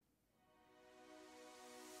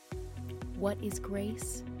What is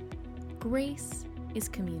grace? Grace is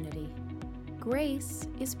community. Grace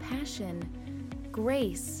is passion.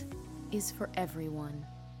 Grace is for everyone.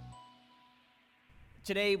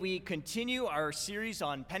 Today we continue our series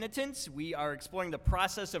on penitence. We are exploring the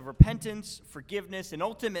process of repentance, forgiveness, and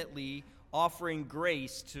ultimately offering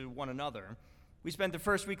grace to one another. We spent the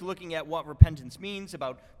first week looking at what repentance means,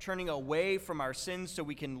 about turning away from our sins so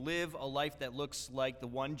we can live a life that looks like the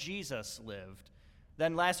one Jesus lived.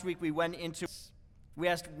 Then last week we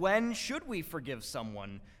asked, when should we forgive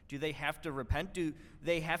someone? Do they have to repent? Do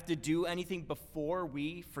they have to do anything before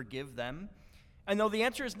we forgive them? And though the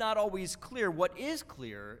answer is not always clear, what is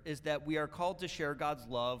clear is that we are called to share God's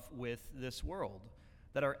love with this world,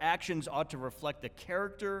 that our actions ought to reflect the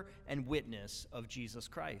character and witness of Jesus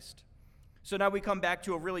Christ. So now we come back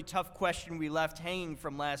to a really tough question we left hanging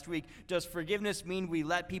from last week. Does forgiveness mean we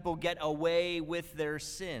let people get away with their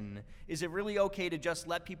sin? Is it really okay to just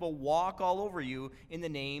let people walk all over you in the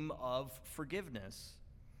name of forgiveness?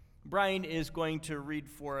 Brian is going to read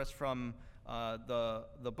for us from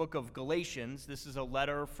the book of Galatians. This is a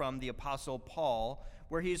letter from the Apostle Paul,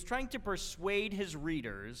 where he is trying to persuade his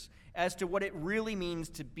readers as to what it really means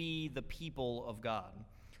to be the people of God.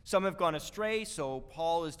 Some have gone astray, so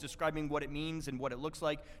Paul is describing what it means and what it looks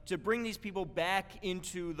like to bring these people back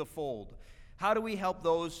into the fold. How do we help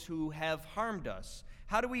those who have harmed us?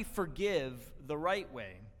 How do we forgive the right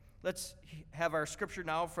way? Let's have our scripture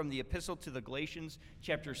now from the Epistle to the Galatians,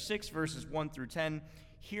 chapter 6, verses 1 through 10.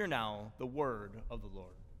 Hear now the word of the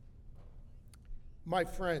Lord. My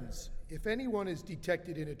friends, if anyone is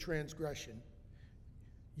detected in a transgression,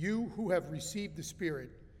 you who have received the Spirit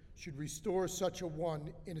should restore such a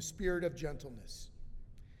one in a spirit of gentleness.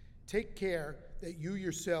 Take care that you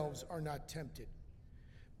yourselves are not tempted.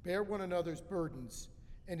 Bear one another's burdens,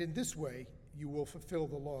 and in this way you will fulfill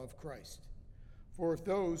the law of Christ. For if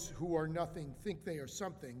those who are nothing think they are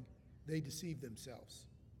something, they deceive themselves.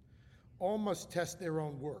 All must test their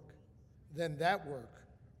own work. Then that work,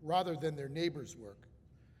 rather than their neighbor's work,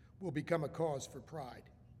 will become a cause for pride.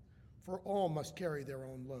 For all must carry their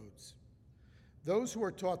own loads. Those who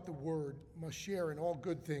are taught the word must share in all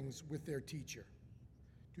good things with their teacher.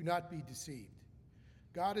 Do not be deceived.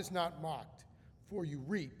 God is not mocked, for you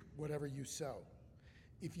reap whatever you sow.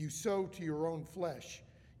 If you sow to your own flesh,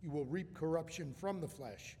 you will reap corruption from the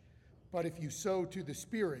flesh. But if you sow to the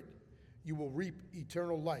Spirit, you will reap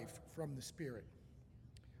eternal life from the Spirit.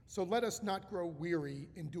 So let us not grow weary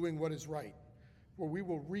in doing what is right, for we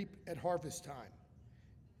will reap at harvest time,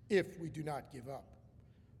 if we do not give up.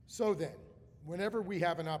 So then, whenever we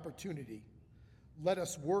have an opportunity, let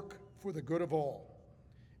us work for the good of all,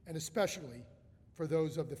 and especially for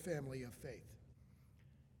those of the family of faith.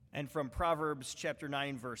 And from Proverbs chapter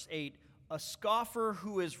 9, verse 8, a scoffer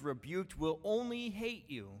who is rebuked will only hate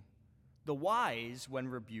you. The wise, when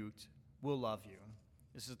rebuked, will love you.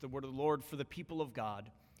 This is the word of the Lord for the people of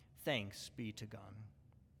God. Thanks be to God.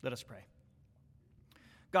 Let us pray.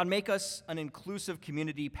 God, make us an inclusive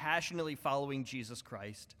community passionately following Jesus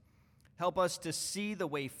Christ. Help us to see the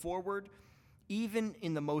way forward, even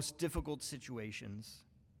in the most difficult situations.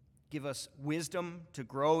 Give us wisdom to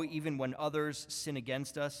grow even when others sin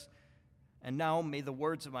against us. And now may the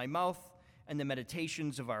words of my mouth and the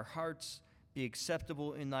meditations of our hearts be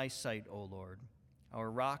acceptable in thy sight, O Lord,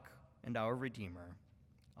 our rock and our Redeemer.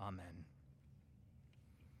 Amen.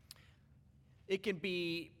 It can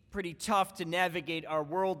be pretty tough to navigate our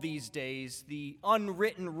world these days. The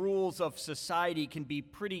unwritten rules of society can be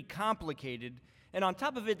pretty complicated, and on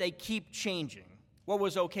top of it, they keep changing. What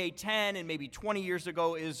was okay 10 and maybe 20 years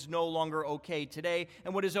ago is no longer okay today,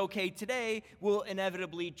 and what is okay today will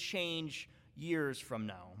inevitably change years from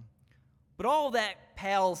now. But all that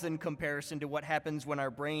pales in comparison to what happens when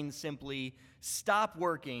our brains simply stop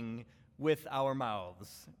working with our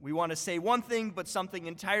mouths. We want to say one thing, but something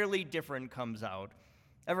entirely different comes out.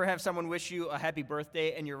 Ever have someone wish you a happy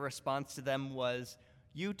birthday and your response to them was,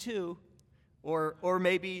 "You too"? Or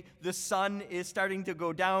maybe the sun is starting to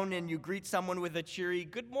go down and you greet someone with a cheery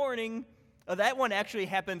 "good morning." That one actually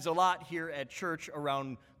happens a lot here at church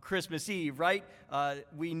around Christmas Eve, right?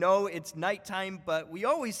 We know it's nighttime, but we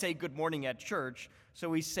always say good morning at church, so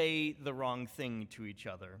we say the wrong thing to each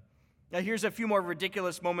other. Now, here's a few more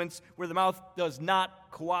ridiculous moments where the mouth does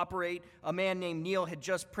not cooperate. A man named Neil had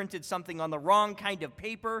just printed something on the wrong kind of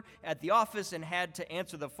paper at the office and had to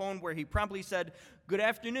answer the phone, where he promptly said, "Good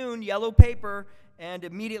afternoon, yellow paper," and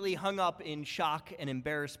immediately hung up in shock and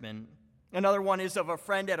embarrassment. Another one is of a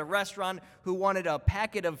friend at a restaurant who wanted a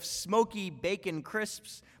packet of smoky bacon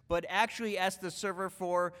crisps, but actually asked the server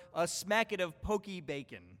for a smacket of pokey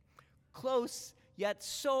bacon. Close, yet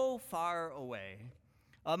so far away.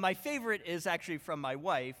 My favorite is actually from my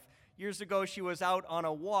wife. Years ago, she was out on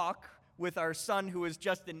a walk with our son, who was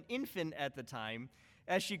just an infant at the time.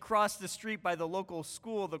 As she crossed the street by the local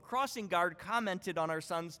school, the crossing guard commented on our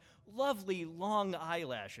son's lovely long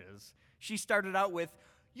eyelashes. She started out with,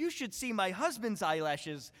 "You should see my husband's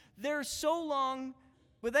eyelashes. They're so long."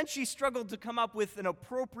 But then she struggled to come up with an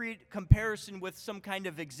appropriate comparison with some kind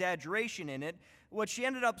of exaggeration in it. What she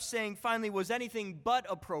ended up saying finally was anything but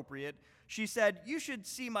appropriate. She said, "You should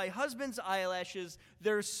see my husband's eyelashes.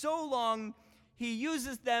 They're so long, he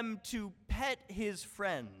uses them to pet his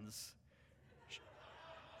friends."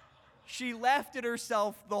 She laughed at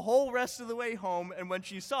herself the whole rest of the way home, and when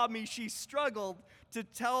she saw me, she struggled to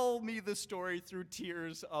tell me the story through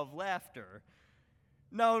tears of laughter.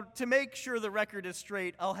 Now, to make sure the record is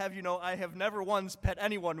straight, I'll have you know I have never once pet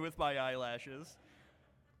anyone with my eyelashes.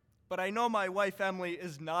 But I know my wife Emily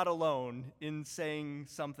is not alone in saying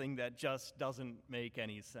something that just doesn't make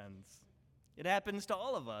any sense. It happens to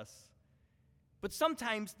all of us. But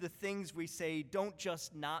sometimes the things we say don't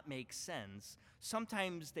just not make sense.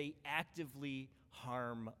 Sometimes they actively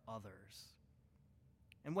harm others.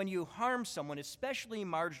 And when you harm someone, especially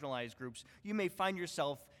marginalized groups, you may find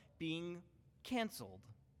yourself being canceled.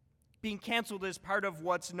 Being canceled is part of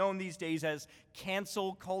what's known these days as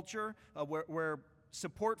cancel culture, where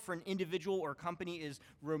support for an individual or company is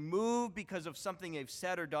removed because of something they've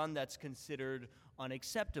said or done that's considered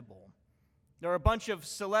unacceptable. There are a bunch of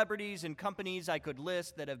celebrities and companies I could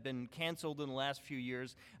list that have been canceled in the last few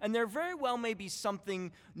years, and there very well may be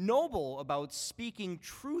something noble about speaking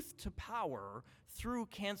truth to power through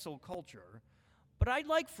cancel culture. But I'd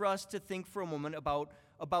like for us to think for a moment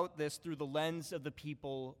about this through the lens of the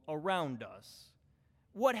people around us.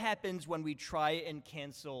 What happens when we try and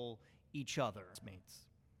cancel each other?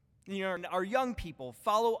 Our young people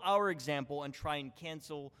follow our example and try and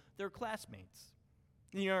cancel their classmates.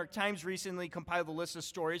 The New York Times recently compiled a list of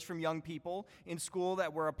stories from young people in school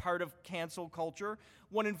that were a part of cancel culture.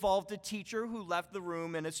 One involved a teacher who left the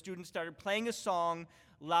room and a student started playing a song,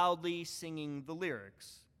 loudly singing the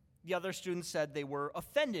lyrics. The other students said they were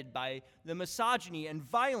offended by the misogyny and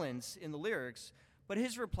violence in the lyrics, but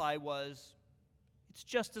his reply was, "It's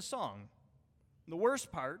just a song." The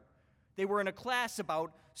worst part, they were in a class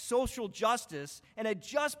about social justice and had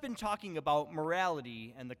just been talking about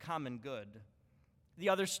morality and the common good. The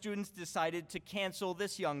other students decided to cancel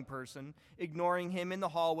this young person, ignoring him in the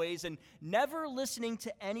hallways and never listening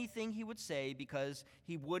to anything he would say because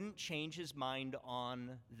he wouldn't change his mind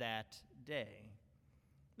on that day.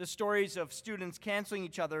 The stories of students canceling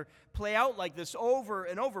each other play out like this over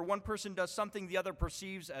and over. One person does something the other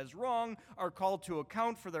perceives as wrong, are called to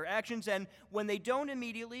account for their actions, and when they don't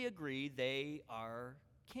immediately agree, they are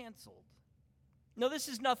canceled. Now, this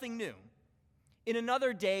is nothing new. In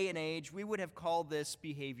another day and age, we would have called this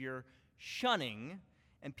behavior shunning,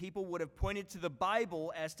 and people would have pointed to the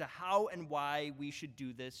Bible as to how and why we should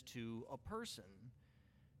do this to a person.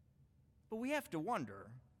 But we have to wonder,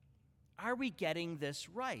 are we getting this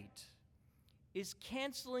right? Is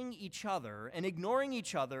canceling each other and ignoring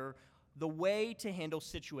each other the way to handle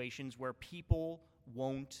situations where people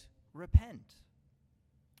won't repent?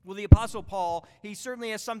 Well, the Apostle Paul, he certainly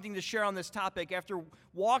has something to share on this topic. After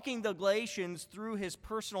walking the Galatians through his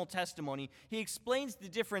personal testimony, he explains the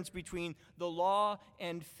difference between the law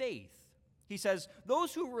and faith. He says,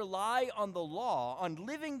 those who rely on the law, on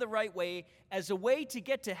living the right way as a way to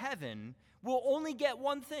get to heaven, will only get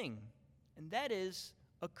one thing, and that is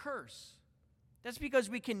a curse. That's because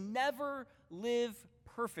we can never live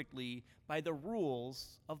perfectly by the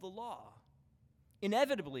rules of the law.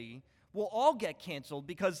 Inevitably, we'll all get canceled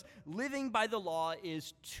because living by the law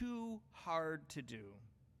is too hard to do.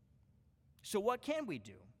 So what can we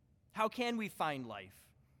do? How can we find life?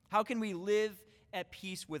 How can we live at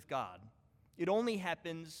peace with God? It only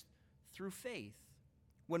happens through faith,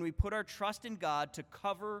 when we put our trust in God to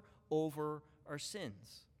cover over our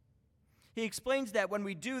sins. He explains that when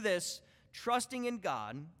we do this, trusting in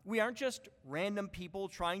God, we aren't just random people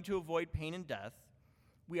trying to avoid pain and death.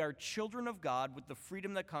 We are children of God with the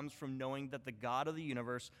freedom that comes from knowing that the God of the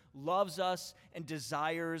universe loves us and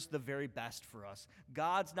desires the very best for us.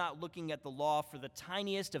 God's not looking at the law for the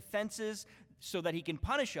tiniest offenses so that he can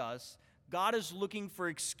punish us. God is looking for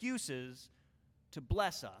excuses to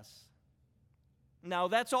bless us. Now,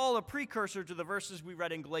 that's all a precursor to the verses we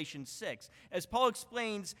read in Galatians 6. As Paul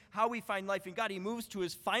explains how we find life in God, he moves to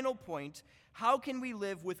his final point: how can we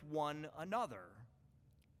live with one another?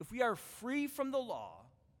 If we are free from the law,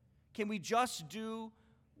 can we just do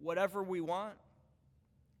whatever we want?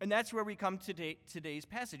 And that's where we come to today's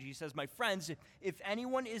passage. He says, my friends, if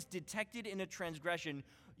anyone is detected in a transgression,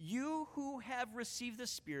 you who have received the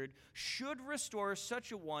Spirit should restore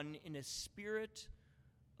such a one in a spirit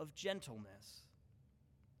of gentleness.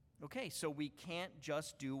 Okay, so we can't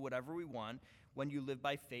just do whatever we want when you live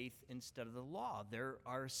by faith instead of the law. There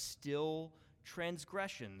are still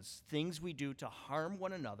transgressions, things we do to harm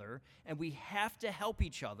one another, and we have to help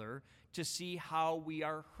each other to see how we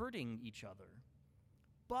are hurting each other.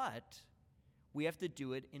 But we have to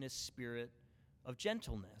do it in a spirit of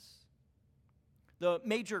gentleness. The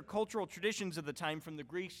major cultural traditions of the time, from the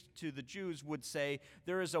Greeks to the Jews, would say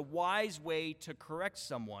there is a wise way to correct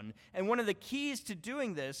someone, and one of the keys to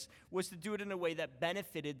doing this was to do it in a way that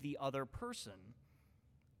benefited the other person.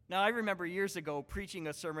 Now, I remember years ago preaching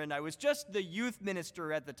a sermon. I was just the youth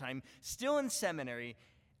minister at the time, still in seminary,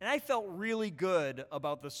 and I felt really good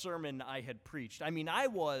about the sermon I had preached. I mean, I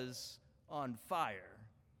was on fire.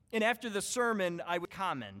 And after the sermon, I would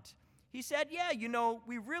comment. He said, yeah,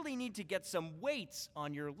 we really need to get some weights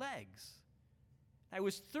on your legs. I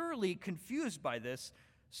was thoroughly confused by this,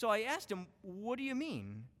 so I asked him, what do you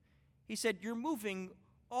mean? He said, you're moving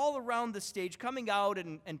all around the stage, coming out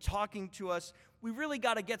and talking to us. We really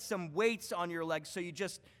got to get some weights on your legs so you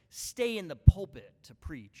just stay in the pulpit to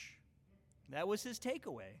preach. That was his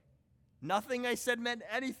takeaway. Nothing I said meant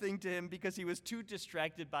anything to him because he was too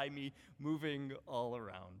distracted by me moving all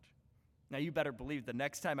around. Now, you better believe the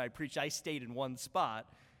next time I preached, I stayed in one spot.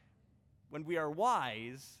 When we are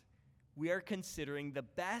wise, we are considering the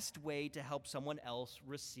best way to help someone else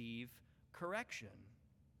receive correction.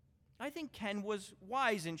 I think Ken was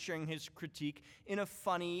wise in sharing his critique in a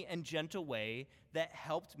funny and gentle way that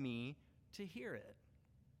helped me to hear it.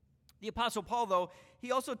 The Apostle Paul, though,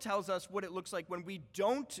 he also tells us what it looks like when we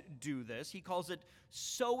don't do this. He calls it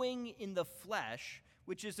sowing in the flesh,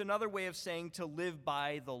 which is another way of saying to live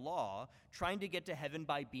by the law, trying to get to heaven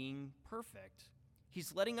by being perfect.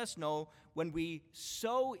 He's letting us know when we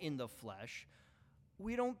sow in the flesh,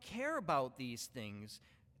 we don't care about these things.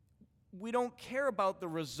 We don't care about the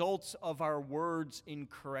results of our words in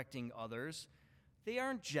correcting others. They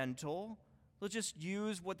aren't gentle. They'll just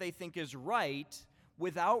use what they think is right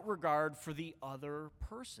without regard for the other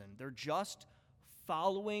person. They're just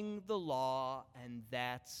following the law, and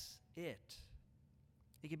that's it.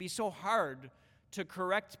 It can be so hard to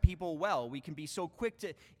correct people well. We can be so quick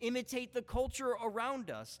to imitate the culture around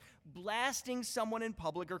us, blasting someone in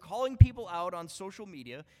public or calling people out on social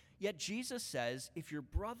media. Yet Jesus says, if your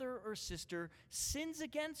brother or sister sins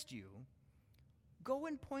against you, go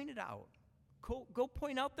and point it out. Go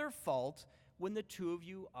point out their fault when the two of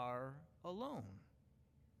you are alone.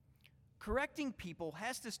 Correcting people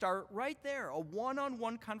has to start right there, a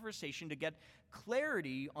one-on-one conversation to get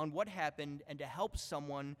clarity on what happened and to help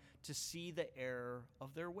someone to see the error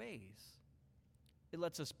of their ways. It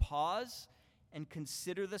lets us pause and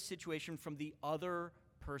consider the situation from the other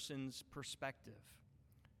person's perspective,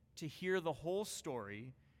 to hear the whole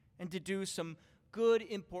story and to do some good,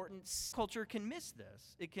 important. Culture can miss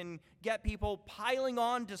this. It can get people piling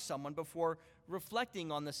on to someone before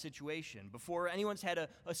reflecting on the situation, before anyone's had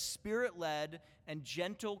a spirit-led and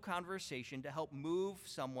gentle conversation to help move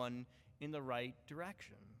someone in the right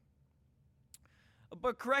direction.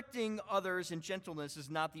 But correcting others in gentleness is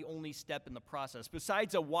not the only step in the process.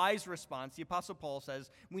 Besides a wise response, the Apostle Paul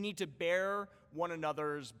says we need to bear one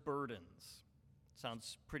another's burdens.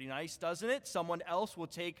 Sounds pretty nice, doesn't it? Someone else will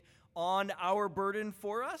take on our burden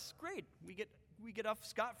for us. Great. We get off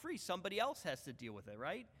scot-free. Somebody else has to deal with it,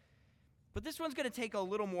 right? But this one's going to take a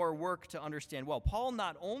little more work to understand. Well, Paul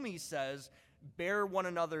not only says bear one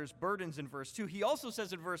another's burdens in verse 2, he also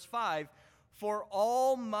says in verse 5, for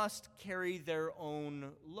all must carry their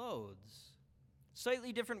own loads.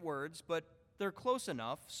 Slightly different words, but they're close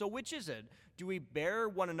enough. So which is it? Do we bear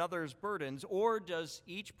one another's burdens, or does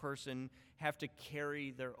each person have to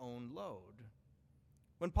carry their own load?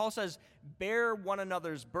 When Paul says bear one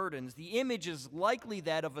another's burdens, the image is likely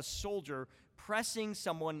that of a soldier pressing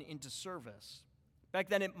someone into service. Back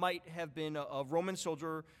then, it might have been a Roman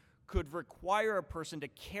soldier could require a person to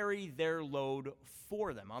carry their load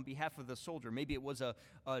for them on behalf of the soldier. Maybe it was a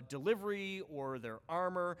delivery or their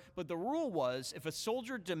armor, but the rule was if a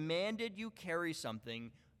soldier demanded you carry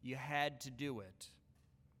something, you had to do it.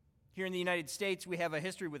 Here in the United States, we have a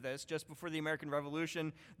history with this. Just before the American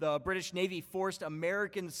Revolution, the British Navy forced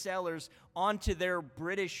American sailors onto their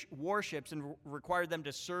British warships and required them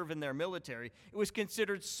to serve in their military. It was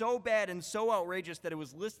considered so bad and so outrageous that it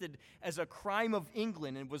was listed as a crime of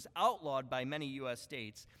England and was outlawed by many U.S.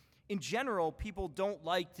 states. In general, people don't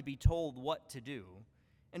like to be told what to do.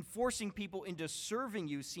 And forcing people into serving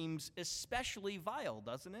you seems especially vile,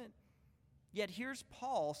 doesn't it? Yet here's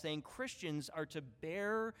Paul saying Christians are to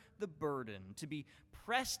bear the burden, to be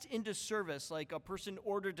pressed into service like a person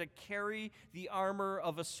ordered to carry the armor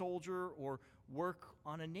of a soldier or work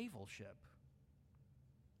on a naval ship.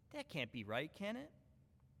 That can't be right, can it?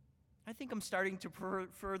 I think I'm starting to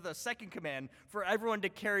prefer the second command, for everyone to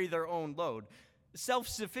carry their own load.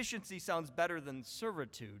 Self-sufficiency sounds better than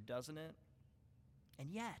servitude, doesn't it? And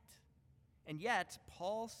yet,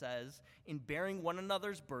 Paul says, in bearing one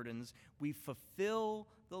another's burdens, we fulfill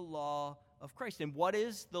the law of Christ. And what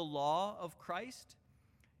is the law of Christ?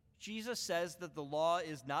 Jesus says that the law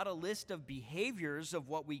is not a list of behaviors of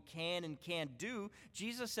what we can and can't do.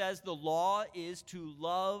 Jesus says the law is to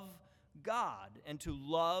love God and to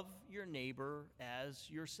love your neighbor as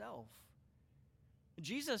yourself.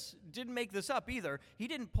 Jesus didn't make this up either. He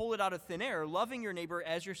didn't pull it out of thin air. Loving your neighbor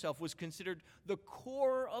as yourself was considered the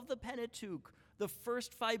core of the Pentateuch, the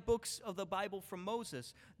first 5 books of the Bible from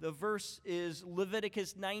Moses. The verse is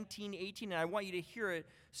Leviticus 19:18, and I want you to hear it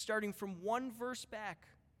starting from one verse back.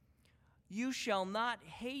 You shall not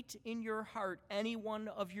hate in your heart any one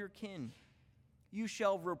of your kin. You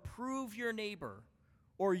shall reprove your neighbor,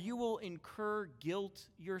 or you will incur guilt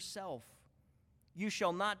yourself. You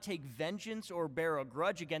shall not take vengeance or bear a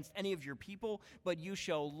grudge against any of your people, but you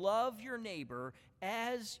shall love your neighbor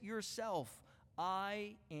as yourself.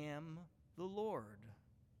 I am the Lord.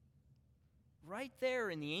 Right there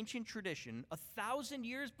in the ancient tradition, 1,000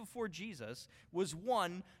 years before Jesus, was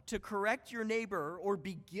 1, to correct your neighbor or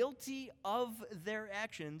be guilty of their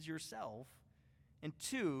actions yourself, and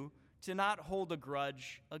 2, to not hold a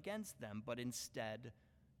grudge against them, but instead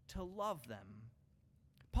to love them.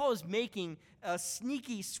 Paul is making a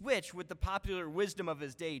sneaky switch with the popular wisdom of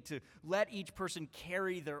his day to let each person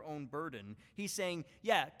carry their own burden. He's saying,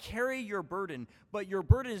 yeah, carry your burden, but your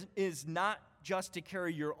burden is not just to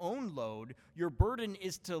carry your own load. Your burden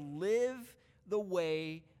is to live the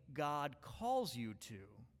way God calls you to.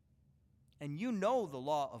 And you know the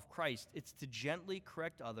law of Christ. It's to gently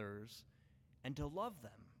correct others and to love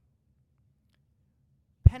them.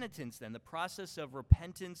 Penitence, then, the process of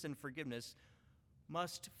repentance and forgiveness,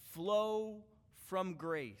 must flow from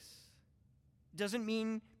grace. Doesn't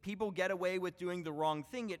mean people get away with doing the wrong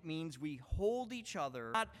thing. It means we hold each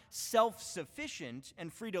other, not self-sufficient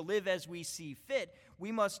and free to live as we see fit.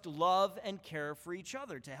 We must love and care for each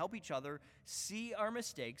other to help each other see our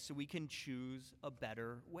mistakes so we can choose a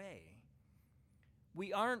better way.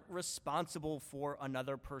 We aren't responsible for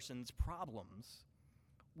another person's problems.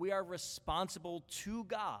 We are responsible to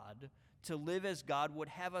God to live as God would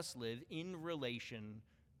have us live in relation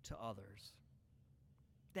to others.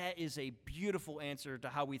 That is a beautiful answer to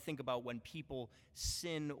how we think about when people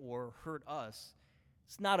sin or hurt us.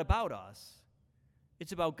 It's not about us.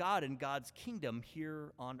 It's about God and God's kingdom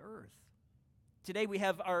here on earth. Today we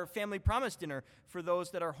have our family promise dinner for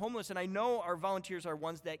those that are homeless, and I know our volunteers are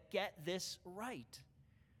ones that get this right.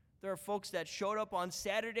 There are folks that showed up on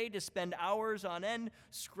Saturday to spend hours on end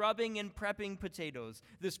scrubbing and prepping potatoes.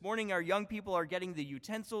 This morning, our young people are getting the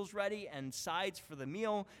utensils ready and sides for the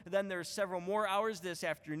meal. Then there's several more hours this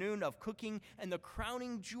afternoon of cooking, and the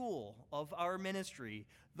crowning jewel of our ministry,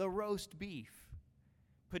 the roast beef.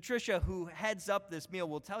 Patricia, who heads up this meal,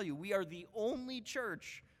 will tell you we are the only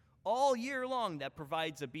church all year long that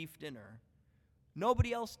provides a beef dinner.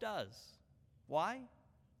 Nobody else does. Why?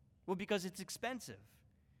 Well, because it's expensive.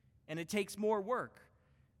 And it takes more work.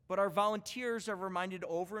 But our volunteers are reminded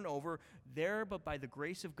over and over, there but by the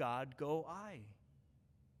grace of God go I.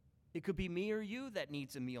 It could be me or you that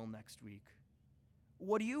needs a meal next week.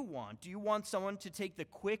 What do you want? Do you want someone to take the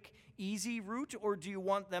quick, easy route, or do you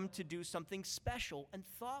want them to do something special and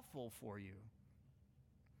thoughtful for you?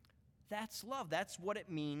 That's love. That's what it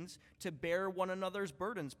means to bear one another's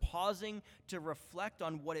burdens, pausing to reflect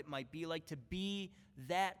on what it might be like to be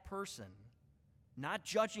that person. Not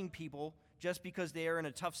judging people just because they are in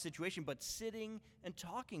a tough situation, but sitting and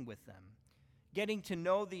talking with them, getting to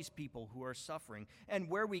know these people who are suffering, and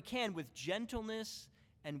where we can, with gentleness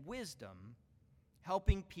and wisdom,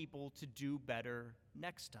 helping people to do better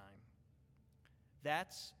next time.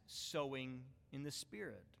 That's sowing in the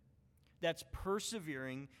Spirit. That's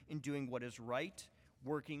persevering in doing what is right,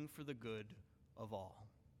 working for the good of all.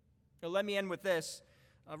 Now, let me end with this.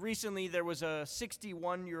 Recently, there was a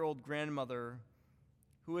 61-year-old grandmother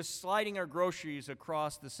who was sliding her groceries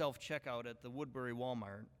across the self-checkout at the Woodbury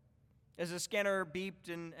Walmart. As the scanner beeped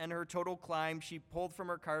and her total climbed, she pulled from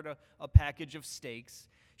her cart a package of steaks.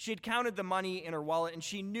 She had counted the money in her wallet, and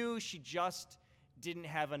she knew she just didn't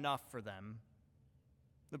have enough for them.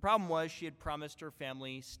 The problem was she had promised her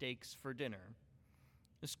family steaks for dinner.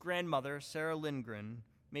 This grandmother, Sarah Lindgren,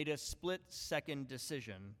 made a split-second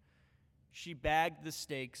decision. She bagged the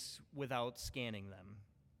steaks without scanning them.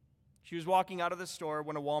 She was walking out of the store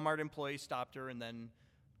when a Walmart employee stopped her and then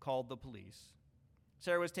called the police.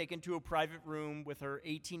 Sarah was taken to a private room with her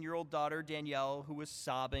 18-year-old daughter, Danielle, who was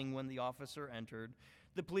sobbing when the officer entered.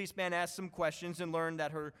 The policeman asked some questions and learned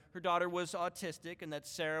that her daughter was autistic and that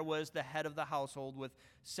Sarah was the head of the household with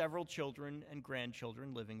several children and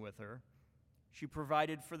grandchildren living with her. She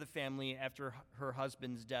provided for the family after her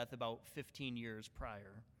husband's death about 15 years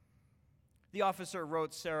prior. The officer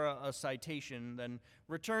wrote Sarah a citation, then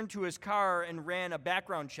returned to his car and ran a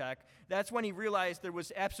background check. That's when he realized there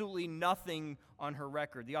was absolutely nothing on her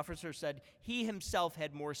record. The officer said he himself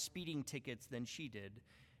had more speeding tickets than she did.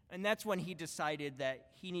 And that's when he decided that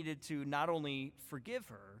he needed to not only forgive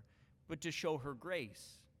her, but to show her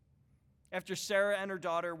grace. After Sarah and her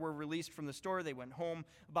daughter were released from the store, they went home.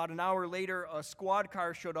 About an hour later, a squad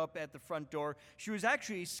car showed up at the front door. She was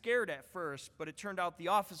actually scared at first, but it turned out the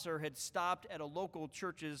officer had stopped at a local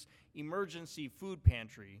church's emergency food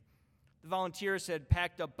pantry. The volunteers had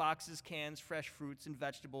packed up boxes, cans, fresh fruits, and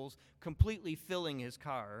vegetables, completely filling his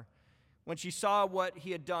car. When she saw what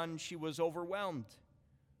he had done, she was overwhelmed.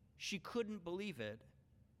 She couldn't believe it.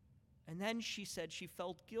 And then she said she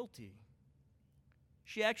felt guilty.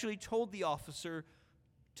 She actually told the officer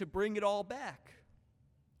to bring it all back.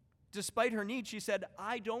 Despite her need, she said,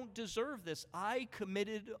 "I don't deserve this. I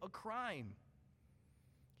committed a crime."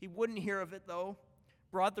 He wouldn't hear of it, though.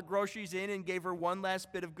 Brought the groceries in and gave her one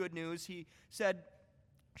last bit of good news. He said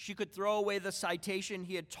she could throw away the citation.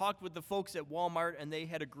 He had talked with the folks at Walmart, and they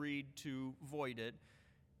had agreed to void it.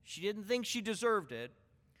 She didn't think she deserved it,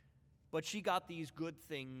 but she got these good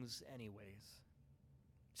things anyways.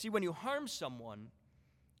 See, when you harm someone,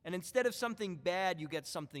 and instead of something bad, you get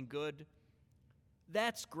something good,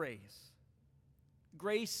 that's grace.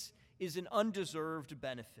 Grace is an undeserved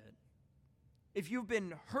benefit. If you've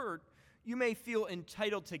been hurt, you may feel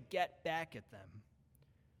entitled to get back at them.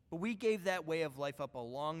 But we gave that way of life up a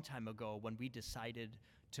long time ago when we decided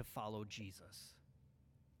to follow Jesus.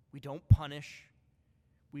 We don't punish.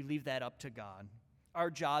 We leave that up to God. Our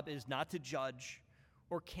job is not to judge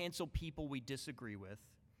or cancel people we disagree with.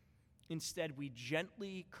 Instead, we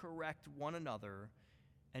gently correct one another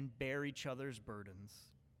and bear each other's burdens,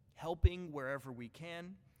 helping wherever we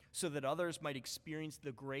can so that others might experience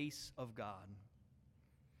the grace of God.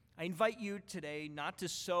 I invite you today not to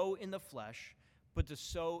sow in the flesh, but to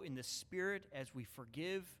sow in the Spirit as we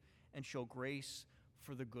forgive and show grace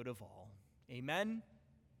for the good of all. Amen.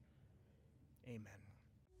 Amen.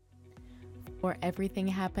 For everything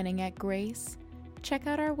happening at Grace, check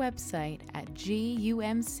out our website at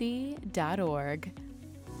gumc.org.